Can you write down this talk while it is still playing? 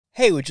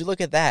Hey, would you look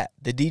at that?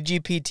 The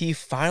DGPT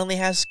finally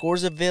has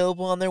scores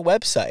available on their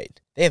website.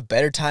 They have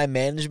better time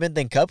management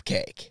than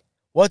Cupcake.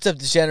 What's up,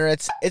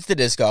 degenerates? It's the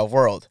Disc Golf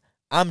World.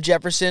 I'm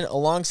Jefferson.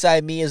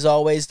 Alongside me, as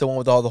always, the one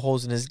with all the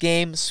holes in his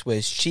game,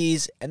 Swiss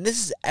Cheese, and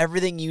this is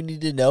everything you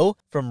need to know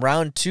from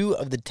round 2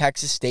 of the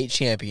Texas State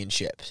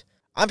Championships.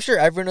 I'm sure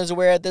everyone is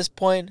aware at this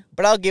point,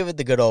 but I'll give it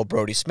the good old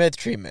Brody Smith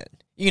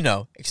treatment. You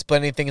know,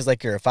 explaining things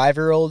like you're a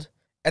 5-year-old.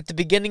 At the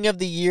beginning of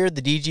the year,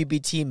 the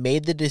DGPT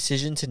made the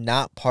decision to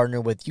not partner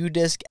with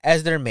UDisc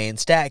as their main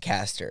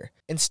statcaster,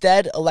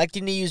 instead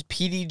electing to use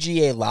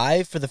PDGA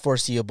Live for the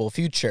foreseeable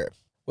future.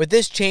 With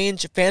this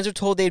change, fans were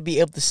told they'd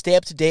be able to stay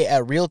up to date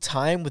at real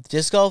time with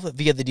disc golf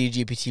via the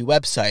DGPT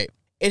website.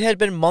 It had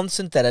been months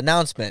since that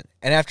announcement,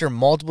 and after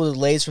multiple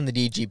delays from the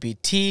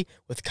DGPT,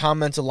 with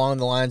comments along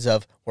the lines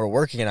of, "We're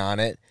working on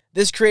it,"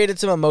 this created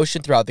some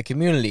emotion throughout the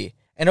community.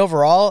 And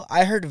overall,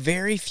 I heard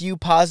very few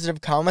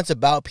positive comments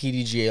about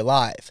PDGA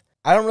Live.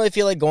 I don't really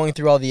feel like going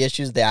through all the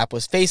issues the app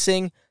was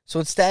facing, so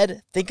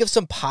instead, think of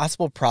some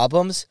possible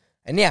problems,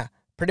 and yeah,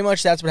 pretty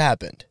much that's what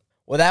happened.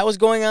 While that was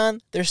going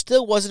on, there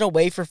still wasn't a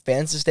way for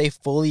fans to stay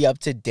fully up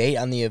to date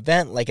on the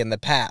event like in the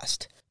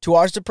past. To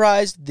our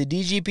surprise, the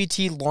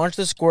DGPT launched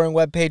the scoring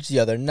webpage the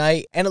other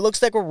night, and it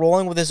looks like we're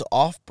rolling with this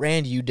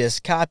off-brand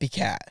UDisc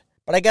copycat.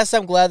 But I guess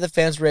I'm glad the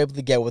fans were able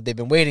to get what they've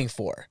been waiting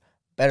for.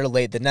 Better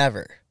late than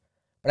never.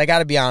 But I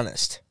gotta be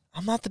honest,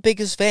 I'm not the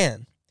biggest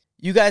fan.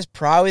 You guys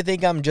probably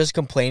think I'm just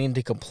complaining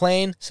to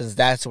complain, since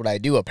that's what I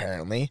do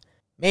apparently.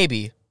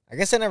 Maybe. I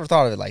guess I never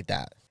thought of it like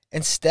that.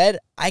 Instead,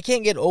 I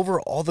can't get over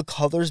all the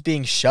colors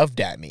being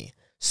shoved at me.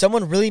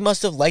 Someone really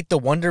must have liked the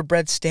Wonder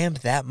Bread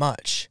stamp that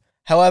much.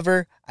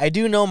 However, I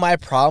do know my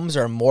problems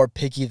are more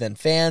picky than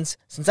fans,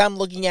 since I'm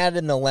looking at it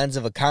in the lens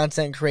of a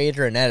content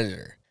creator and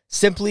editor.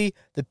 Simply,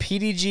 the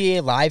PDGA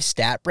Live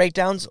stat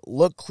breakdowns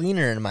look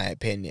cleaner in my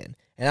opinion.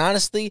 And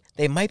honestly,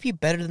 they might be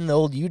better than the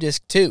old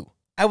UDisc too.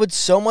 I would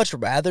so much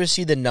rather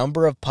see the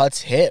number of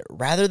putts hit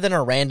rather than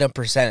a random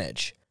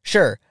percentage.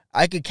 Sure,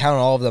 I could count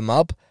all of them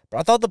up, but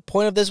I thought the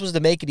point of this was to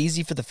make it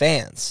easy for the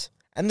fans.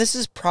 And this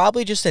is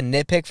probably just a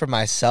nitpick for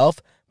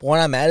myself, but when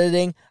I'm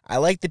editing, I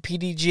like the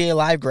PDGA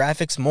Live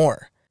graphics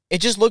more. It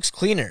just looks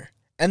cleaner,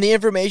 and the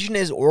information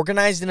is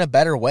organized in a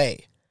better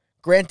way.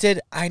 Granted,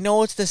 I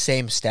know it's the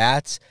same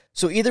stats,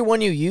 so either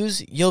one you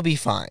use, you'll be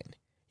fine.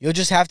 You'll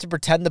just have to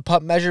pretend the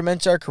putt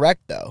measurements are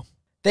correct though.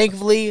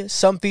 Thankfully,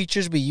 some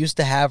features we used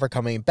to have are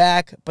coming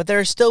back, but there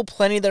are still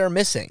plenty that are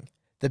missing.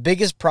 The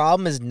biggest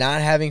problem is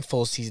not having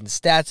full season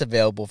stats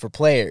available for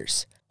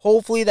players.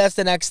 Hopefully that's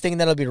the next thing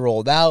that'll be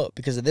rolled out,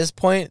 because at this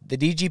point, the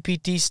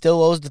DGPT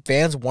still owes the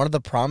fans one of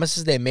the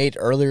promises they made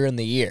earlier in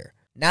the year.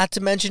 Not to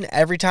mention,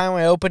 every time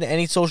I open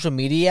any social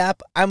media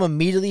app, I'm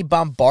immediately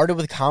bombarded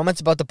with comments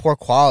about the poor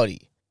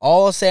quality.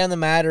 All I'll say on the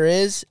matter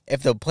is,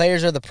 if the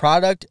players are the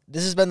product,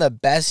 this has been the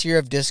best year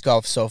of disc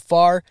golf so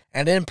far,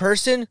 and in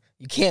person,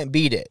 you can't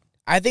beat it.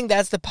 I think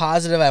that's the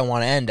positive I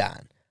want to end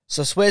on.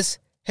 So Swiss,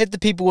 hit the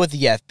people with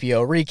the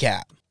FPO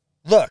recap.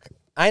 Look,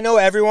 I know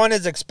everyone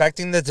is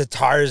expecting the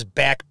Tatar's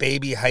back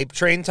baby hype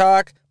train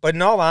talk, but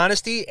in all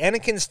honesty,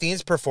 Anakin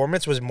Steen's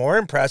performance was more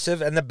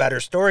impressive and the better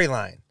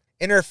storyline.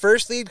 In her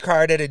first lead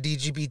card at a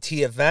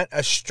DGPT event,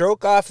 a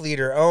stroke-off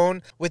leader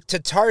own, with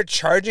Tatar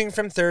charging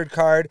from third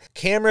card,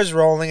 cameras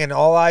rolling and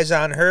all eyes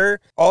on her,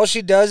 all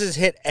she does is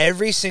hit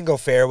every single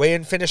fairway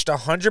and finished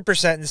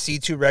 100% in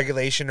C2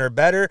 regulation or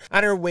better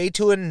on her way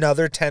to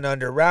another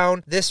 10-under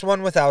round, this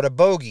one without a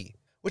bogey,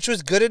 which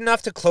was good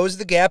enough to close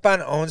the gap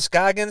on Owen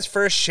Scoggins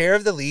for a share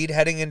of the lead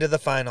heading into the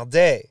final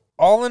day.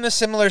 All in a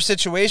similar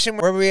situation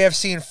where we have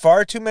seen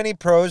far too many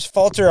pros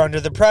falter under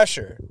the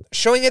pressure,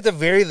 showing at the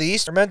very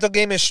least her mental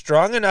game is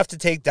strong enough to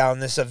take down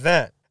this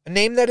event. A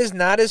name that is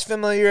not as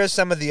familiar as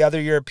some of the other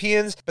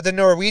Europeans, but the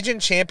Norwegian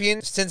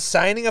champion, since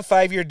signing a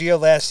 5-year deal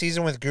last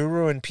season with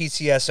Guru and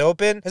PCS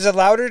Open, has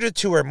allowed her to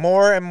tour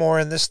more and more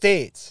in the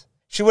States.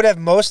 She would have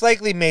most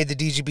likely made the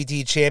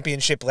DGPT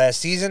championship last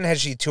season had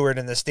she toured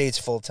in the States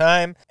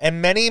full-time, and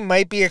many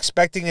might be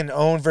expecting an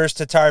Owen vs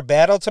Tatar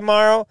battle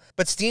tomorrow,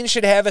 but Steen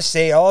should have a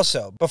say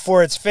also,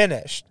 before it's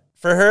finished.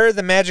 For her,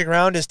 the magic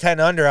round is 10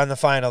 under on the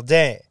final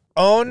day.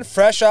 Owen,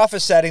 fresh off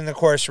of setting the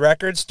course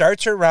record,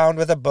 starts her round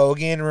with a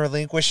bogey and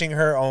relinquishing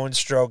her own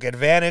stroke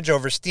advantage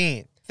over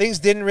Steen. Things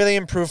didn't really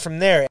improve from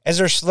there, as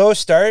her slow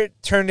start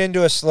turned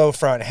into a slow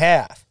front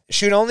half.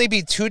 She would only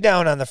be 2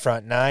 down on the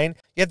front 9,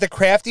 yet the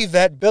crafty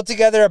vet built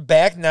together a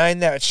back 9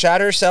 that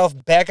shot herself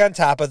back on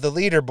top of the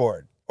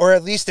leaderboard, or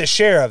at least a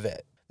share of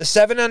it. The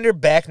 7-under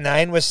back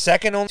 9 was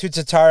second only to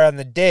Tatar on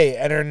the day,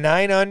 and her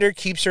 9-under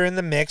keeps her in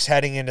the mix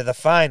heading into the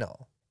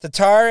final.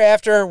 Tatar,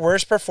 after her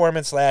worst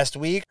performance last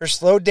week, her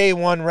slow day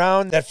 1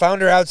 round that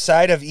found her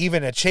outside of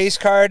even a chase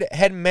card,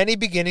 had many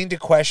beginning to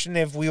question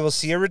if we will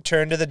see a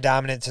return to the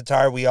dominant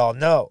Tatar we all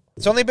know.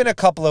 It's only been a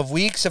couple of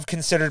weeks of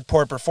considered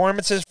poor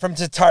performances from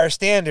Tatar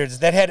standards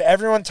that had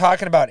everyone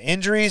talking about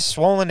injuries,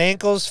 swollen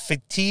ankles,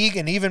 fatigue,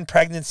 and even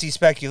pregnancy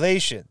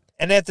speculation.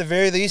 And at the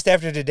very least,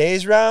 after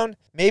today's round,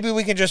 maybe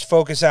we can just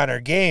focus on her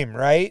game,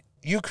 right?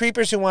 You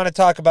creepers who want to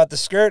talk about the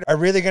skirt are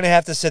really going to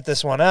have to sit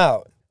this one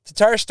out.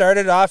 Tatar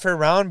started off her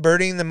round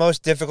birdieing the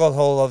most difficult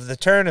hole of the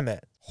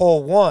tournament,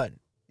 hole 1.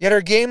 Yet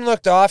her game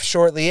looked off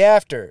shortly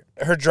after.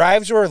 Her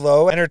drives were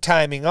low and her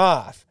timing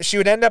off. She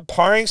would end up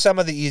parring some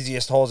of the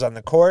easiest holes on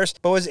the course,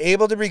 but was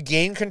able to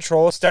regain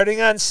control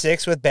starting on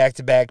 6 with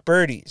back-to-back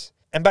birdies.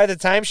 And by the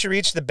time she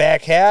reached the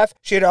back half,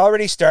 she had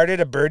already started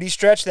a birdie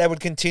stretch that would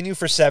continue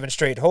for 7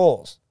 straight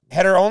holes.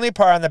 Had her only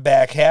par on the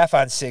back half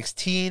on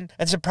 16,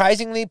 and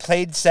surprisingly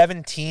played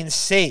 17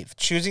 safe,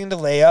 choosing to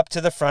lay up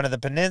to the front of the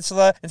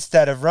peninsula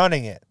instead of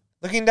running it.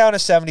 Looking down a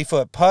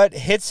 70-foot putt,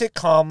 hits it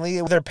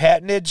calmly with her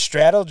patented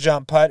straddle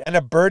jump putt and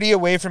a birdie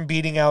away from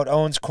beating out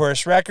Owen's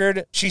course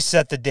record she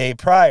set the day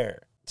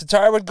prior.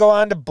 Tatar would go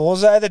on to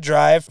bullseye the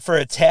drive for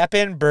a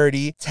tap-in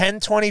birdie,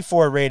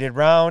 10-24 rated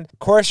round,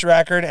 course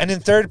record, and in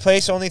third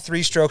place only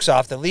 3 strokes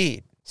off the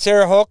lead.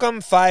 Sarah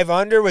Holcomb, 5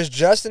 under, was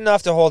just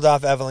enough to hold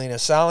off Evelina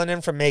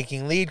Salonen from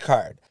making lead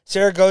card.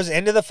 Sarah goes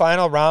into the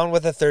final round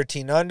with a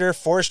 13 under,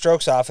 4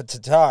 strokes off of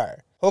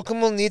Tatar.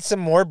 Holcomb will need some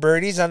more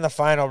birdies on the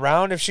final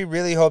round if she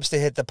really hopes to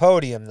hit the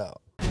podium, though.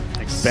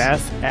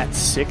 Beth at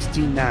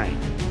 69.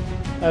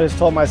 I just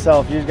told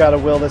myself, you just got to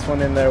will this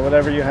one in there.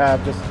 Whatever you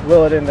have, just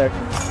will it in there.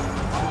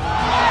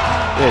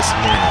 This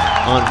man is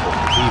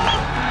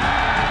unbelievable.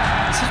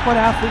 This is what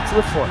athletes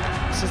live for.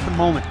 This is the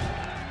moment.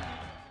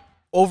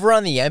 Over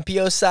on the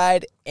MPO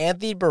side,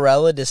 Anthony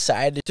Barella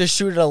decided to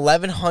shoot an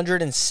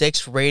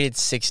 1106 rated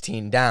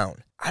 16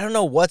 down. I don't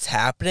know what's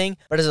happening,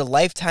 but as a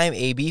lifetime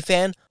AB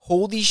fan,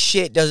 holy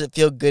shit does it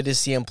feel good to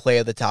see him play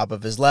at the top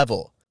of his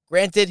level.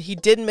 Granted, he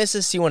did miss a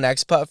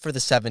C1X putt for the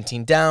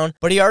 17 down,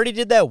 but he already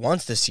did that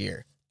once this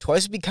year.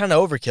 Twice would be kind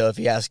of overkill if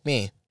you ask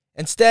me.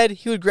 Instead,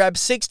 he would grab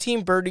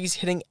 16 birdies,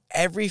 hitting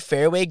every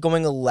fairway,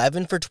 going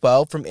 11 for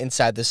 12 from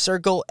inside the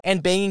circle,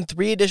 and banging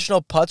 3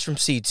 additional putts from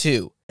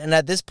C2. And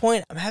at this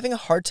point, I'm having a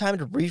hard time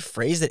to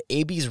rephrase that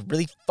AB is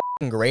really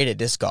fucking great at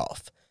disc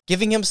golf,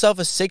 giving himself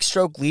a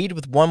 6-stroke lead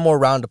with 1 more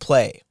round to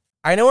play.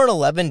 I know an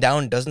 11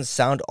 down doesn't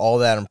sound all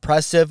that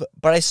impressive,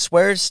 but I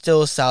swear it's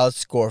still a solid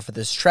score for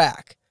this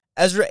track.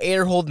 Ezra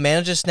Aderhold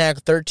managed to snag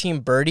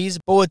 13 birdies,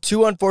 but with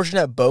 2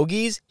 unfortunate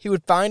bogeys, he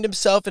would find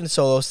himself in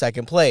solo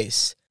second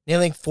place,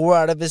 nailing 4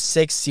 out of his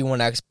 6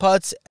 C1X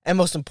putts, and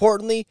most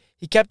importantly,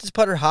 he kept his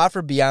putter hot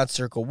for beyond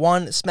circle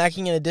 1,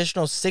 smacking an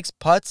additional 6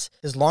 putts,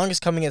 his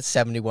longest coming at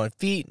 71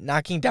 feet,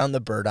 knocking down the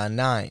bird on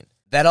 9.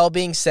 That all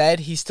being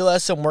said, he still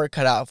has some work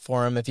cut out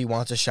for him if he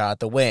wants a shot at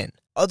the win.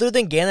 Other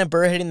than Gannon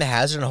Buhr hitting the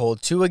hazard on hole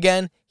 2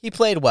 again, he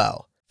played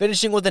well,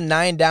 finishing with a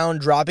 9 down,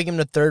 dropping him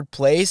to 3rd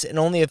place and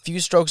only a few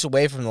strokes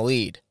away from the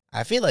lead.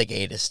 I feel like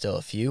 8 is still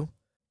a few.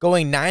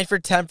 Going 9 for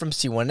 10 from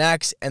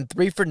C1X and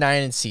 3 for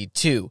 9 in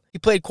C2. He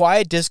played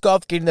quiet disc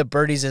golf, getting the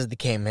birdies as they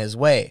came his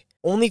way,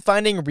 only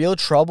finding real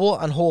trouble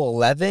on hole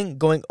 11,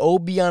 going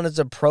OB on his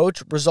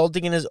approach,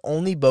 resulting in his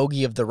only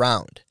bogey of the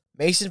round.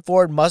 Mason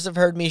Ford must have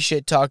heard me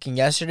shit-talking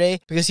yesterday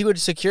because he would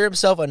secure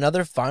himself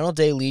another final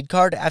day lead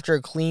card after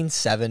a clean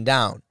 7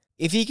 down.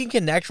 If he can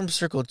connect from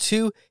circle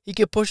 2, he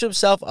could push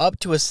himself up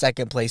to a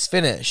 2nd place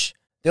finish.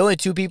 The only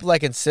 2 people I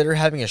consider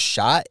having a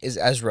shot is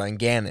Ezra and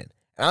Gannon,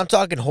 and I'm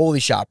talking holy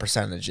shot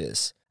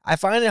percentages. I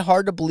find it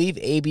hard to believe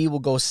AB will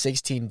go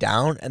 16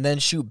 down and then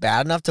shoot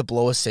bad enough to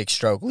blow a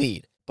 6-stroke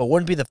lead, but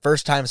wouldn't be the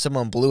first time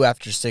someone blew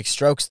after 6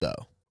 strokes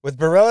though. With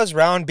Barella's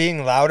round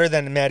being louder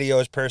than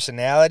Mattio's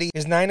personality,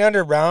 his 9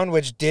 under round,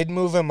 which did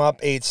move him up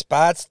 8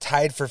 spots,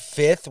 tied for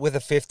 5th with a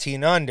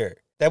 15 under.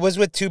 That was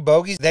with 2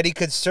 bogeys that he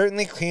could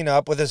certainly clean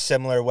up with a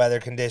similar weather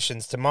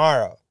conditions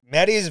tomorrow.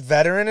 Matty is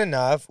veteran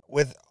enough,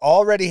 with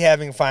already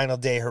having final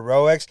day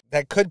heroics,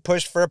 that could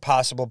push for a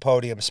possible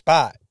podium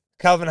spot.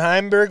 Calvin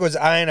Heimberg was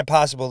eyeing a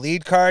possible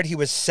lead card. He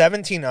was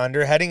 17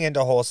 under heading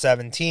into hole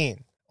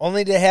 17.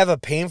 Only to have a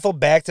painful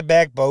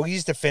back-to-back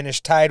bogeys to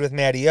finish tied with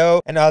Matty O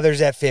and others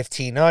at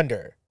 15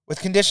 under. With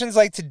conditions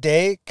like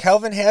today,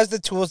 Kelvin has the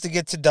tools to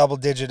get to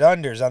double-digit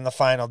unders on the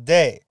final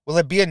day. Will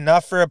it be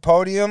enough for a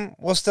podium?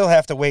 We'll still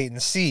have to wait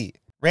and see.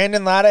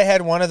 Randon Lotta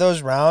had one of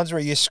those rounds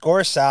where you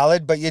score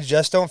solid, but you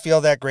just don't feel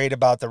that great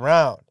about the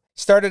round.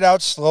 Started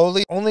out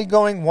slowly, only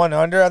going 1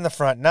 under on the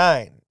front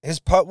 9.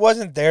 His putt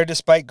wasn't there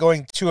despite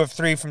going 2 of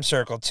 3 from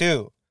circle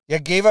 2,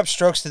 yet gave up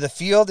strokes to the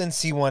field in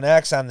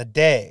C1X on the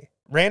day.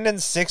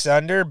 Randon's 6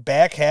 under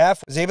back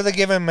half was able to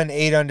give him an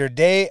 8 under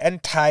day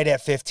and tied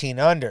at 15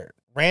 under.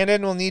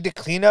 Randon will need to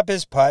clean up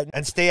his putt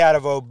and stay out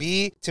of OB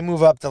to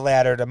move up the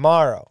ladder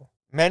tomorrow.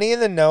 Many in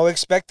the know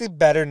expected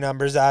better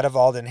numbers out of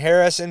Alden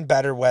Harris in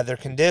better weather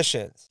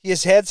conditions. He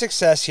has had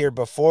success here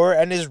before,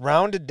 and his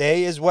round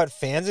today is what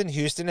fans in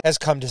Houston has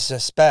come to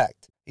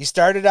suspect. He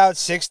started out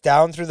 6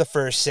 down through the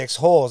first 6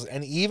 holes,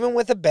 and even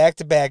with a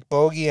back-to-back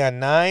bogey on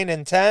 9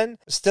 and 10,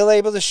 was still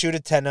able to shoot a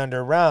 10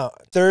 under round,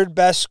 3rd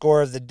best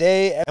score of the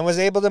day, and was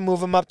able to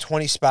move him up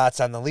 20 spots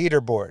on the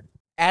leaderboard.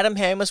 Adam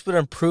Hamlis would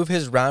improve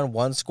his round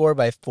 1 score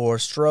by 4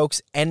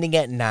 strokes, ending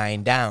at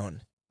 9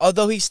 down.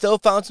 Although he still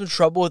found some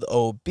trouble with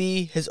OB,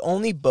 his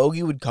only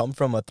bogey would come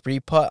from a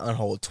 3-putt on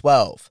hole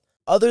 12.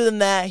 Other than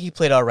that, he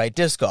played alright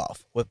disc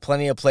golf, with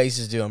plenty of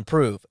places to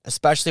improve,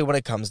 especially when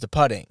it comes to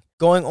putting,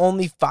 going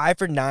only 5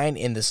 for 9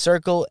 in the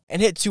circle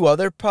and hit 2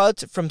 other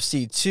putts from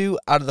C2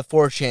 out of the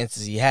 4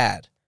 chances he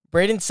had.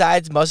 Braden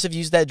Sides must have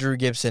used that Drew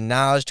Gibson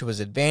knowledge to his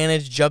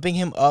advantage, jumping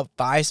him up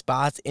 5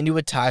 spots into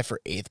a tie for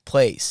 8th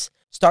place.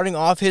 Starting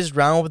off his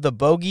round with a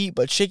bogey,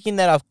 but shaking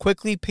that off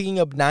quickly, picking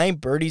up 9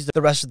 birdies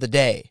the rest of the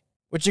day,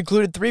 which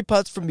included 3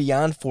 putts from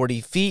beyond 40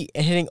 feet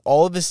and hitting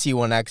all of his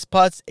C1X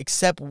putts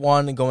except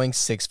one going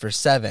 6 for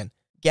 7.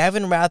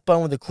 Gavin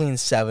Rathbun with a clean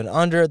 7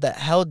 under that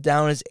held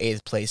down his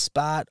 8th place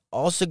spot,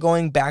 also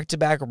going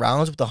back-to-back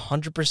rounds with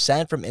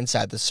 100% from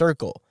inside the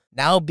circle,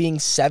 now being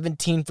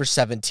 17 for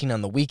 17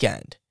 on the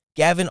weekend.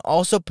 Gavin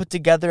also put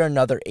together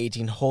another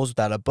 18 holes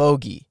without a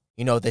bogey.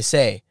 You know what they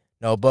say,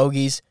 no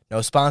bogeys,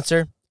 no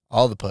sponsor,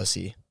 all the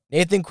pussy.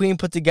 Nathan Queen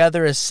put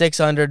together a 6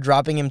 under,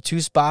 dropping him 2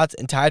 spots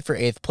and tied for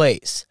 8th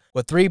place.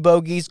 With 3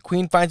 bogeys,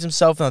 Queen finds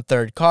himself on the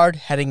 3rd card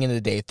heading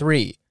into day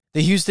 3.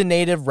 The Houston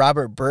native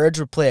Robert Burge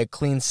would play a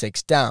clean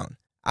 6 down.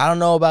 I don't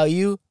know about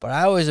you, but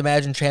I always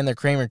imagine Chandler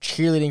Kramer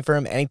cheerleading for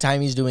him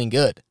anytime he's doing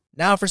good.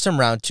 Now for some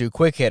round 2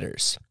 quick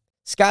hitters.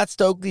 Scott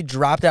Stokely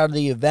dropped out of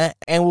the event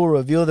and will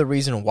reveal the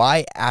reason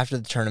why after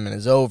the tournament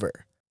is over.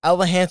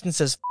 Ella Hansen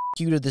says F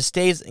you to the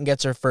States and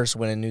gets her first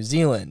win in New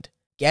Zealand.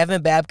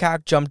 Gavin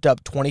Babcock jumped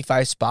up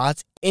 25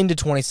 spots into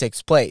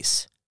 26th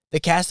place.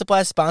 The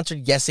Castaplast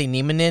sponsored Jesse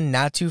Niemanen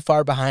not too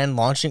far behind,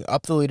 launching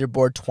up the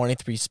leaderboard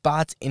 23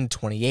 spots in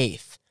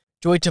 28th.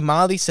 Joy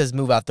Tamale says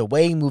move out the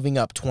way, moving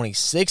up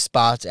 26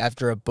 spots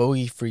after a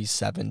bogey-free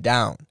 7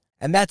 down.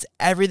 And that's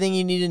everything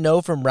you need to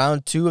know from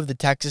round 2 of the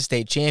Texas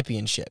State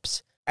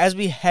Championships, as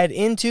we head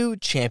into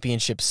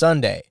Championship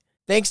Sunday.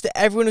 Thanks to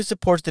everyone who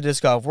supports the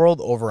Disc Golf World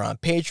over on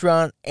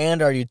Patreon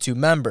and our YouTube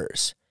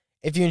members.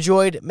 If you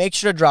enjoyed, make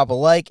sure to drop a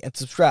like and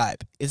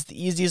subscribe. It's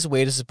the easiest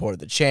way to support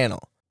the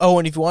channel. Oh,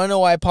 and if you want to know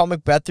why Paul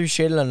McBeth threw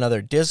shade at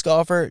another disc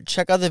golfer,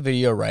 check out the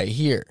video right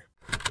here.